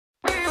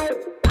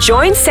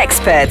Join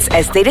Sexperts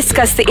as they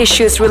discuss the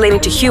issues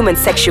relating to human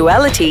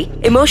sexuality,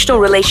 emotional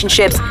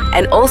relationships,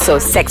 and also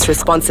sex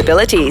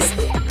responsibilities.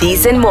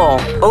 These and more,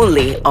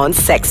 only on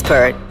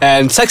Sexpert.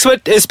 And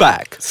Sexpert is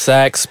back.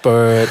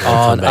 Sexpert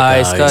on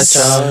Ice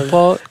Kacang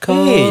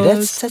Podcast. Hey,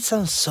 that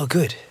sounds so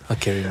good.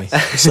 Okay, Remy.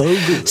 So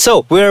good.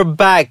 So we're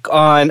back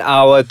on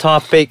our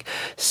topic,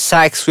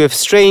 sex with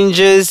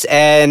strangers,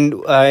 and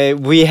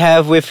we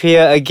have with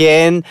here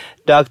again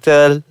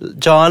Dr.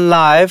 John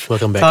Live.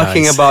 Welcome back,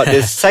 talking guys. about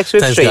this sex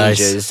with Thanks,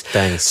 strangers. guys.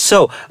 Thanks.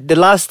 So the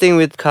last thing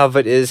we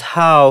covered is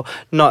how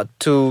not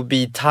to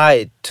be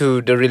tied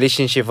to the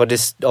relationship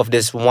of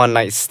this one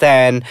night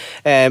stand.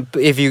 And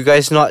if you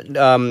guys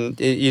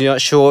you're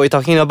not sure what we're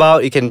talking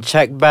about, you can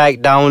check back,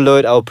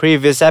 download our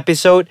previous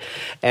episode,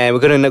 and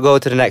we're gonna go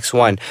to the next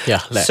one.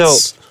 Yeah, let's. So,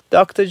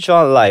 Dr.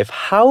 John Live,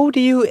 how do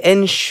you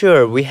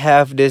ensure we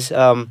have this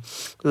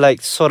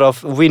sort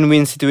of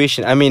win-win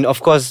situation? I mean, of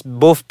course,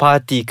 both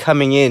party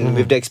coming in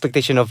with the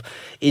expectation of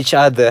each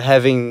other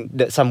having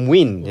some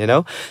win, you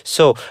know?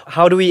 So,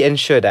 how do we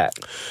ensure that?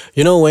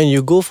 You know, when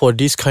you go for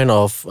this kind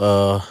of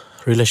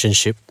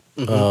relationship,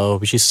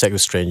 which is sex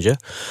with stranger,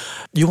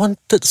 you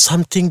wanted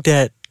something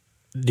that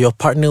your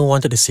partner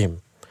wanted the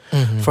same.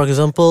 For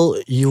example,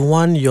 you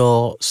want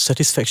your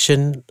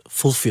satisfaction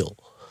fulfilled.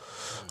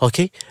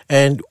 Okay,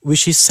 and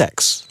which is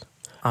sex,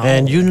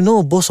 and you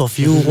know both of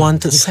you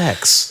wanted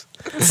sex.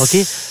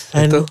 Okay,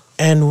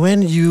 and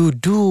when you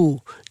do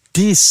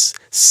this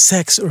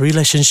sex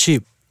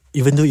relationship,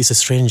 even though it's a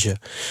stranger,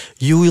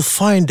 you will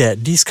find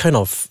that these kind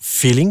of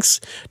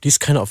feelings, these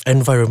kind of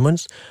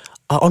environments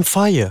are on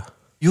fire.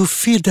 You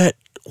feel that,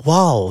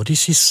 wow,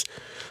 this is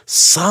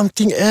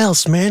something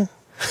else, man.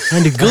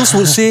 And the girls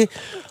would say,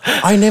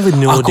 I never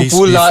know Aku this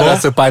pula before.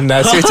 rasa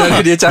panas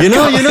cara dia cakap. You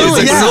know, you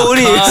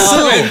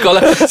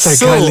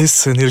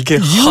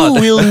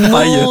will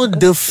know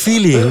the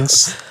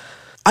feelings.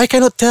 I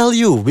cannot tell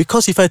you,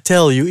 because if I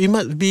tell you, it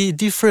might be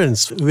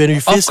different when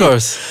you face Of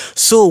course. it.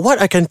 So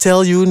what I can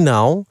tell you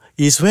now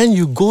is when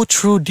you go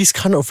through this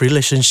kind of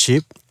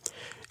relationship,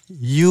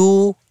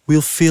 you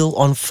will feel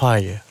on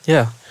fire.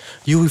 Yeah.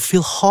 You will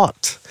feel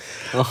hot.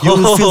 You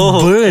will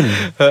feel burned.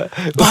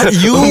 But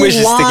you Umesh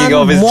is want taking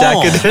off his more.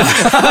 jacket.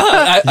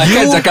 I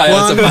can cakap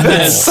rasa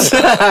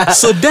panas.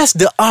 So that's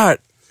the art.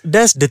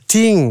 That's the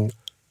thing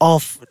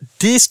of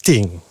this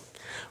thing,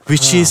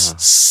 which is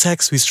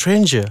sex with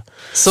stranger.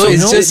 So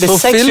it's just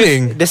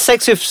fulfilling. The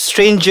sex with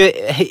stranger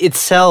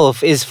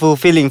itself is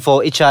fulfilling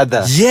for each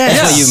other. Yes.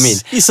 That's what you mean.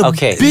 It's a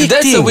big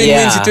That's thing. a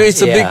win-win situation.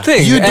 It's a big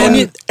thing. You don't And-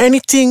 need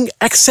anything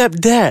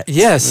except that.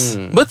 Yes,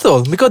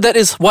 betul. Because that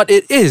is what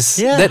it is.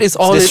 Yeah. That is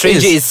all The it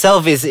stranger is.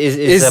 itself is a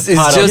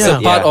part just of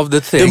a part of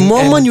the thing. The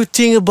moment And- you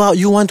think about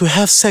you want to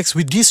have sex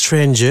with this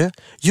stranger,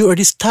 you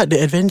already start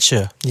the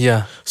adventure.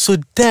 Yeah, So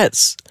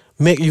that's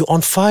make you on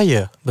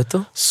fire.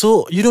 betul.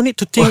 So you don't need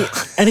to think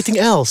anything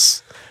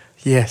else.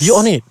 Yes, You're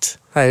on it.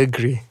 I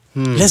agree.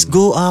 Let's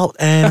go out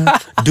and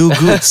do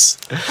goods.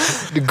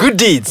 The good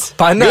deeds.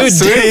 Panas,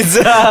 Good deeds.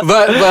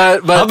 but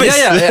Habis.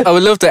 yeah, I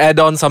would love to add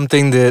on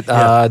something that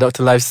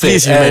Dr. Live said.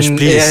 Please, Umesh,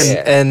 please.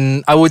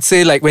 And I would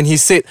say, like, when he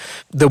said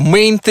the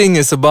main thing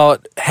is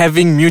about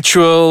having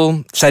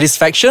mutual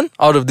satisfaction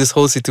out of this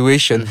whole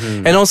situation.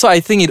 And also, I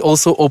think it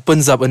also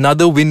opens up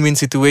another win-win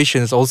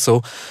situation. Is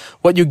also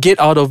what you get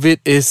out of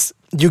it is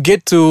you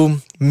get to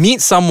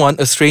meet someone,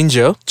 a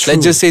stranger,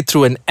 let's just say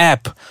through an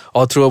app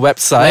or through a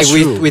website. Like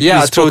we through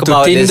spoke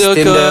about this,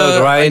 Tinder,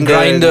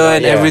 Grindr,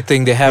 and yeah.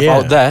 everything they have Yeah.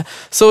 out there.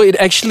 So it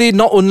actually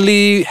not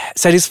only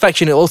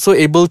satisfaction, it's also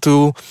able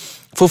to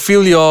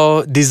fulfill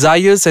your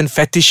desires and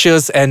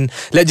fetishes, and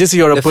let's just say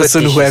you're a The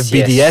person who have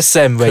fetishes, yes.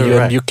 BDSM where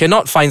Correct. you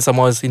cannot find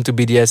someone who's into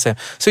BDSM.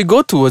 So you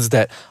go towards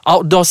that.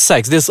 Outdoor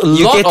sex. There's a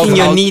You're lot of getting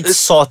your needs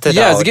sorted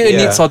Yes, out. get your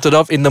Yeah. needs sorted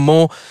out in the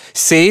more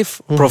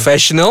safe,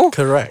 professional,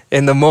 Correct.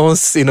 in the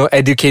most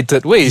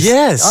educated ways.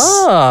 Yes.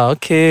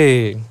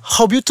 Okay.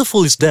 How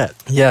beautiful is that?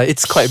 Yeah,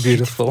 it's quite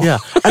beautiful. Yeah.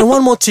 And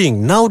one more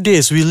thing.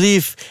 Nowadays, we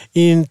live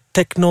in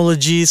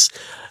technology's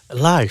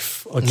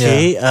life.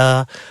 Okay.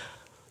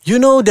 You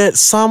know that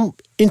some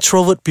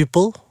introvert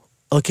people,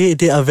 okay,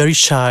 they are very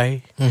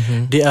shy.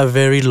 They are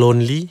very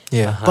lonely.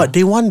 Yeah. But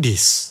they want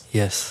this.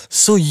 Yes.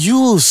 So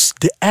use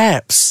the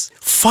apps.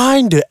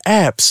 Find the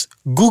apps.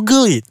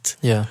 Google it.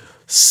 Yeah.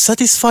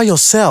 Satisfy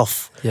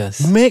yourself.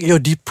 Yes. Make your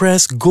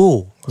depressed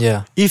go.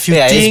 Yeah. If you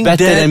Yeah, it's think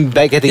better that than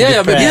getting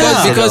Yeah,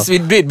 depressed. because we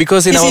did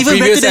because in It's our even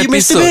previous better that you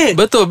episode, masturbate.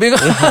 betul,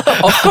 because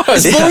of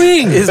course It's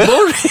boring. It's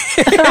boring.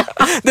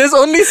 There's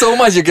only so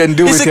much you can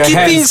do it's with a your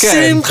keeping hands,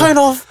 same kind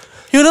of,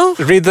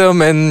 rhythm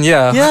and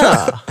Yeah.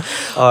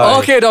 Alright.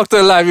 Okay,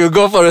 Dr. Live, we'll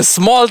go for a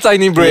small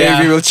tiny break.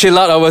 Yeah. We will chill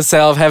out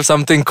ourselves, have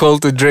something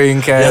cold to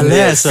drink, and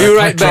Yeah, let's, be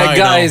right try back,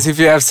 guys. now. If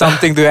you have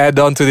something to add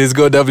on to this,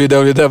 go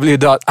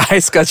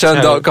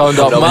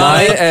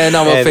www.icekacang.com.my and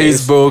our And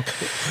Facebook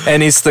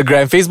and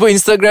Instagram. Facebook,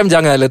 Instagram,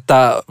 jangan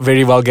letak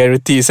very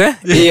vulgarities, Yeah.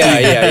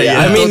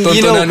 I mean,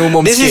 you know, Tontonan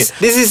umum this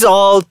sikit. is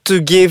all to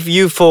give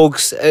you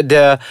folks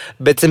the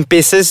bits and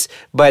pieces,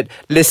 but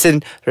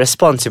listen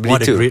responsibly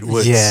What a too. great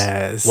words.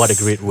 Yes. What a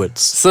great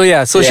words. So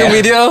yeah, social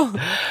media,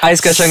 Ais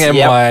Kacang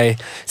MY.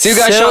 See you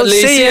guys So, shortly.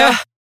 see ya.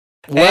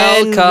 And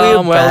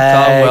Welcome, we're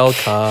back.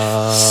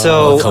 welcome.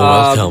 So,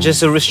 Welcome.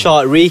 just a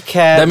short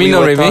recap. Let me we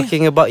know, were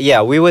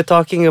Remy. we were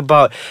talking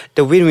about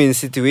the win-win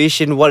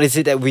situation. What is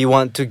it that we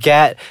want to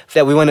get,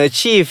 that we want to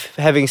achieve,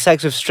 having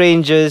sex with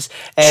strangers,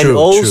 and True,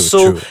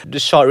 also true. the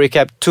short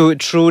recap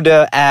through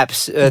the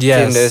apps,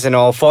 Yes. Tinders and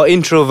all for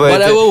introverts.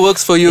 Whatever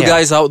works for you Yeah.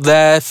 guys out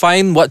there,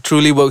 find what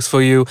truly works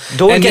for you.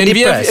 Don't get if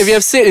you have, depressed. if you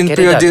have said in Get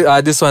it period,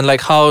 done. this one,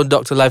 like how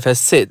Dr. Life has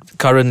said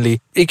currently,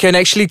 it can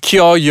actually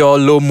cure your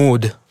low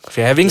mood. If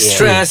you're having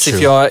stress,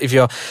 True. if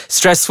you're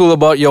stressful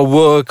about your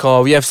work,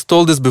 or we have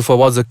told this before,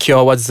 what's the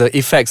cure, what's the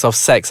effects of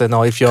sex and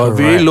all. If you're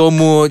very Correct. low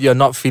mood, you're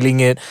not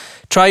feeling it,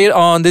 try it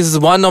on. This is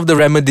one of the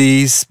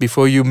remedies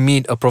before you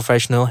meet a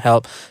professional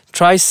help.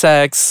 Try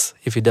sex.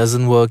 If it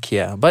doesn't work,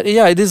 But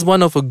it is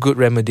one of a good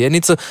remedy, and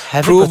it's a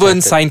Have it proven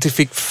protected.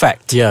 scientific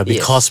fact. Yeah,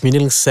 because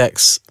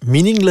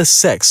meaningless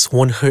sex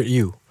won't hurt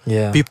you.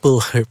 Yeah. People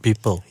hurt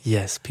people.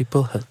 Yes,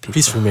 people hurt people.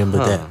 Please remember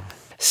that.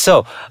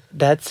 So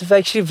that's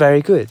actually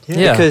very good.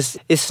 Yeah. Because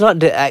it's not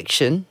the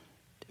action,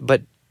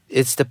 but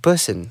it's the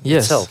person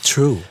Yes. itself.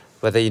 True.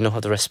 Whether you know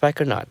how to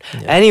respect or not.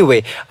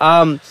 Anyway,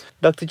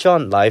 Dr.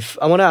 John Life,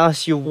 I want to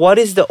ask you, what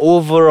is the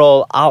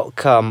overall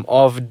outcome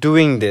of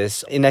doing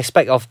this in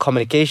aspect of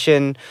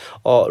communication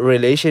or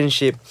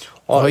relationship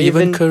or, Or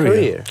even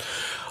career?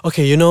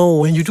 Okay,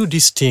 when you do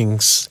these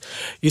things,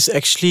 it's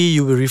actually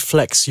you will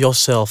reflect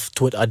yourself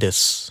toward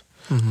others.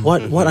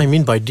 What I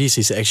mean by this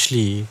is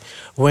actually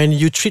when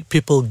you treat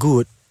people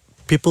good,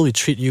 people will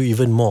treat you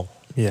even more.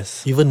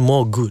 Yes. Even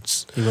more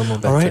goods. Even more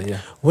better, Alright?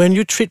 yeah. When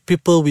you treat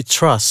people with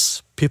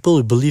trust, people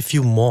will believe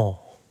you more.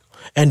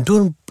 And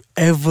don't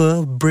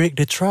ever break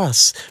the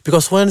trust.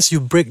 Because once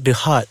you break the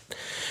heart,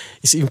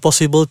 it's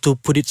impossible to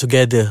put it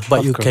together, but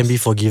Of you can course. be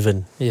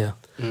forgiven. Yeah.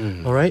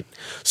 Alright?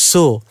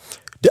 So,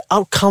 the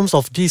outcomes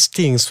of these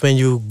things when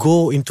you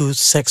go into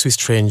sex with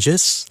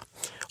strangers,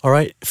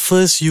 alright,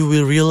 first you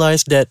will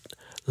realize that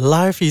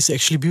life is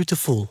actually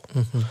beautiful.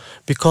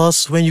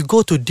 Because when you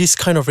go to this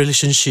kind of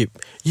relationship,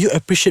 you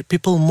appreciate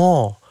people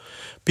more.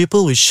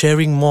 People will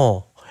sharing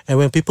more. And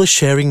when people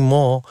sharing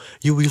more,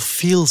 you will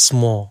feel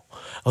more.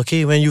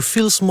 Okay, when you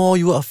feel more,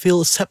 you will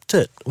feel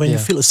accepted. When you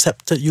Yeah. feel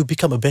accepted, you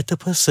become a better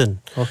person.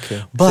 Okay.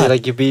 So But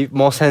like you be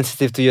more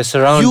sensitive to your you will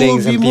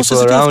surroundings be and more people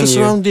sensitive around to you.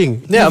 surrounding.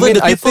 Yeah, Even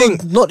the I people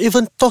think- not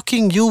even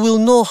talking, you will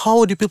know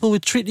how the people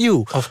will treat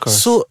you. Of course.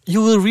 So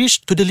you will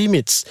reach to the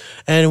limits.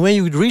 And when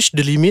you reach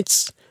the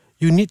limits,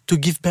 you need to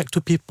give back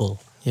to people.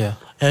 Yeah.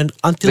 And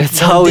until That's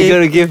one how day, we're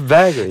going to give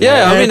back.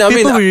 Yeah, I mean,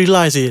 people will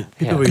realize it.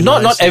 People will Not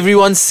realize it.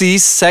 everyone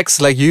sees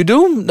sex like you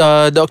do,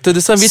 Doctor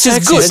This one, which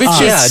Sex is good. is Which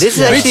art. is Yeah, this is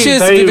which actually is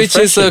very which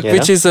is a refreshing,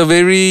 which is a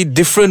very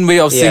different way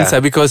of seeing Yeah.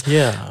 sex, because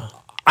Yeah.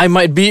 I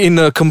might be in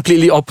a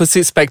completely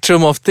opposite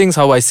spectrum of things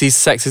how I see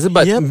sex, is it?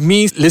 But Yep.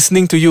 me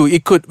listening to you,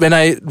 it could, when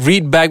I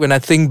read back, when I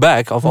think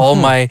back of all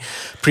my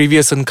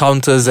previous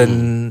encounters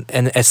and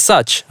as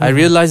such, I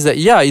realized that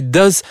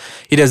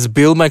it has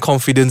built my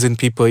confidence in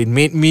people. It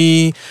made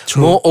me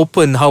more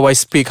open how I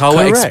speak, how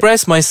I Correct.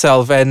 express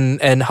myself,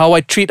 and how I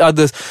treat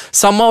others.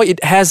 Somehow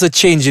it has a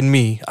change in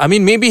me. I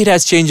mean, maybe it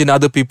has changed in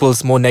other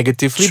people's more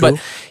negatively, True. but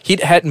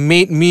it had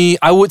made me,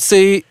 I would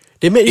say,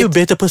 They made you a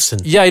better person.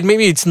 yeah, it made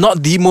me. It's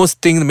not the most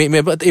thing that made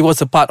me, but it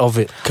was a part of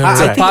it. Correct.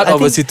 It's a part I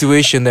of a think-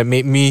 situation that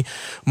made me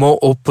more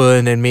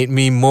open and made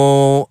me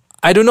more.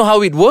 I don't know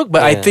how it worked,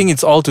 but I Yeah. think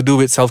it's all to do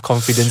with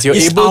self-confidence. You're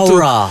It's able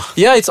aura.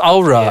 to. Yeah, it's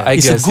aura. I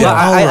It's a guess. good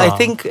yeah. aura. I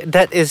think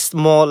that is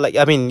more like,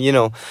 I mean,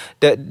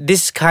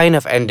 this kind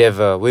of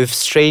endeavor with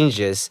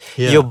strangers,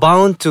 Yeah. you're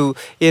bound to,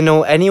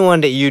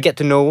 anyone that you get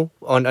to know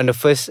on the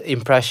first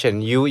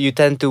impression, you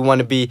tend to want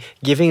to be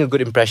giving a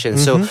good impression.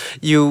 So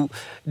you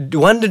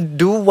want to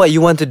do what you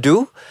want to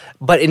do,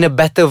 but in a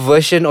better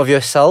version of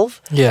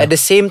yourself. Yeah. At the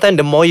same time,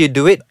 the more you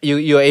do it,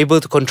 you're able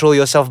to control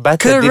yourself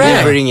better, Correct.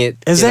 delivering it.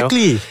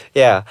 Exactly.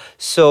 Yeah.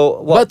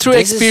 So, But through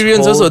this is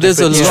experience whole also, there's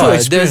a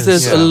different- lot. Yeah.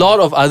 There's a lot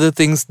of other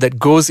things that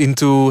goes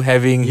into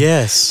having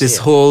Yes. this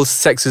whole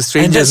sex with And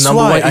strangers. that's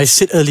Number why one, I it's-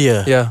 said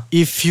earlier, Yeah.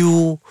 if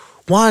you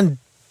want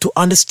to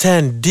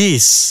understand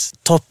this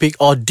topic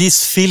or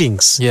these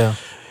feelings, Yeah.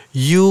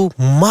 you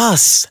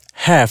must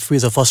have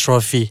with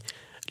apostrophe,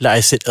 like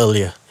I said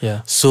earlier.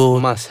 Yeah. So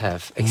must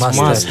have Must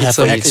have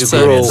to experience.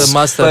 grow It's a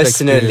must-have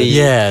personally.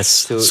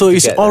 yes, to- so to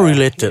it's get all there.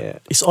 related. Yeah.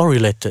 It's all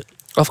related.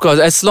 Of course,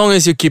 as long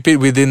as you keep it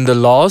within the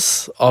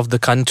laws of the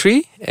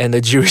country and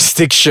the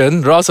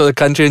jurisdiction, laws of the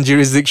country and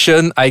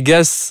jurisdiction, I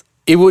guess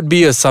it would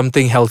be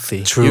something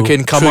healthy. True. You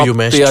can come True, up you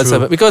mesh, with true.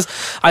 something. Because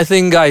I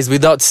think, guys,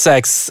 without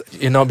sex,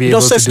 you'll not be Without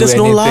able sex, to do there's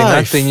no anything. life.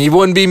 Nothing. It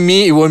won't be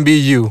me. It won't be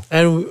you.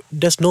 And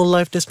there's no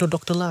life, there's no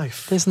doctor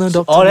life. There's no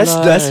doctor. Oh,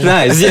 that's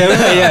nice.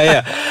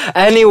 Yeah.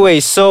 Anyway,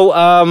 so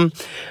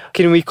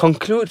can we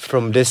conclude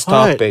from this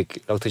Alright.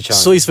 topic, Dr. Chan?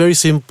 So it's very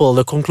simple.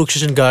 The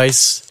conclusion,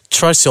 guys,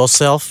 trust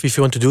yourself if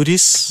you want to do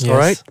this. Yes.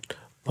 Alright?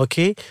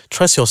 Okay?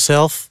 Trust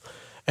yourself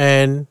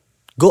and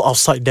go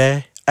outside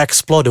there,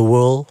 explore the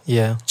world.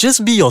 Yeah.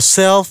 Just be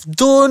yourself.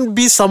 Don't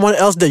be someone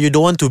else that you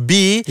don't want to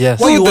be. Yes.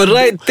 Why you Do want the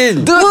right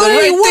thing.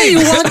 why you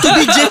want to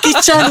be Jackie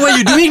Chan when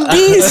you doing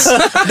this?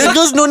 The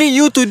girls don't need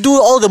you to do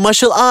all the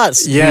martial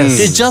arts. Yes.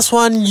 They just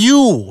want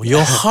you,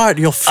 your heart,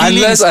 your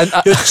feelings,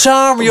 Unless- your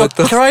charm, your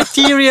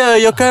criteria,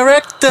 your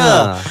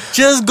character.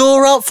 Just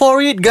go out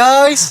for it,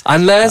 guys.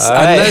 Unless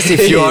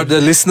if you are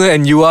the listener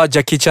and you are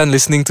Jackie Chan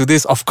listening to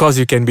this, of course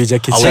you can be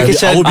Jackie Chan. Jackie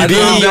Chan, I will be Other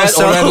than that,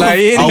 yourself. orang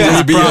lain, I will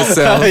just be be proud.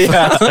 yourself.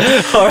 Yeah.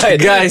 All right,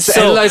 Guys,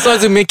 and I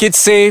want to make it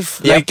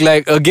safe. Yep.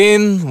 Like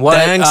again, what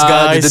Thanks,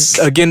 guys.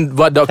 again,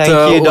 what Dr.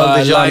 Thank you,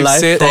 Dr. John Live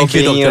said. Thank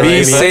you, Dr. Be Live. Thank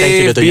you,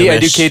 safe, Dr. be Yomesh.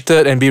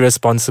 educated, and be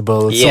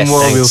responsible. Yes. Some more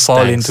will Thanks, fall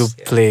thanks. into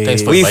play.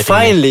 Thanks for We inviting me.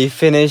 finally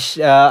finished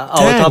our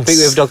Thanks. topic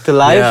with Dr.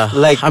 Live. Yeah,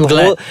 Like I'm the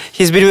glad.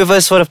 he's been with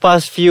us for the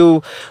past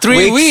few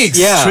 3 weeks.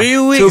 Yeah, 3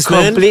 to weeks,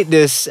 man. complete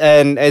this,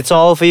 and it's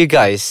all for you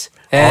guys.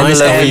 And, Nice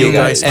love knowing you you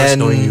guys. Nice and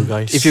knowing you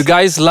guys. if you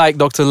guys like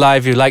Dr.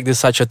 Live, you like this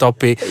such a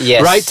topic,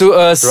 Yes. write to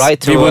us.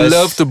 Write to we would us.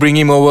 love to bring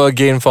him over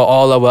again for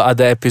all our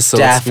other episodes.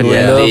 We would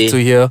Definitely. love to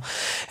hear.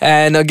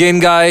 And again,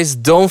 guys,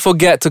 don't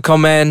forget to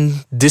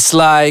comment,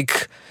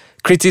 dislike,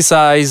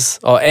 criticize,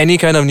 or any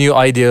kind of new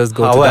ideas.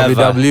 Go However,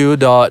 to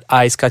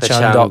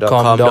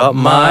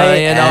www.icekachang.com.my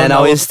and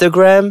our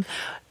Instagram,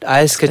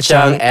 Ais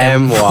Kacang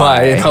and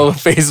MY. our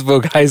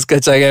Facebook, Ais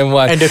Kachang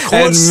MY. And the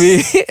quotes,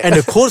 And me. and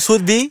the quotes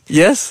would be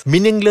Yes.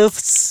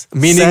 meaningless.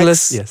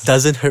 Meaningless, sex yes.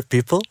 doesn't hurt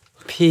people.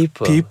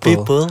 People.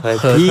 People Hurt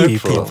hurt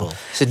people. people.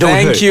 So don't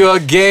Thank hurt. you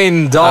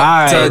again,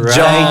 Dr. Alright,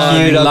 John.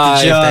 thank you, Dr.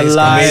 Live. John Thanks,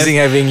 Live. Amazing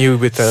having you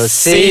with us.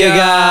 See you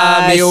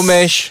guys. Me,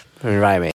 Umesh. Right, mate.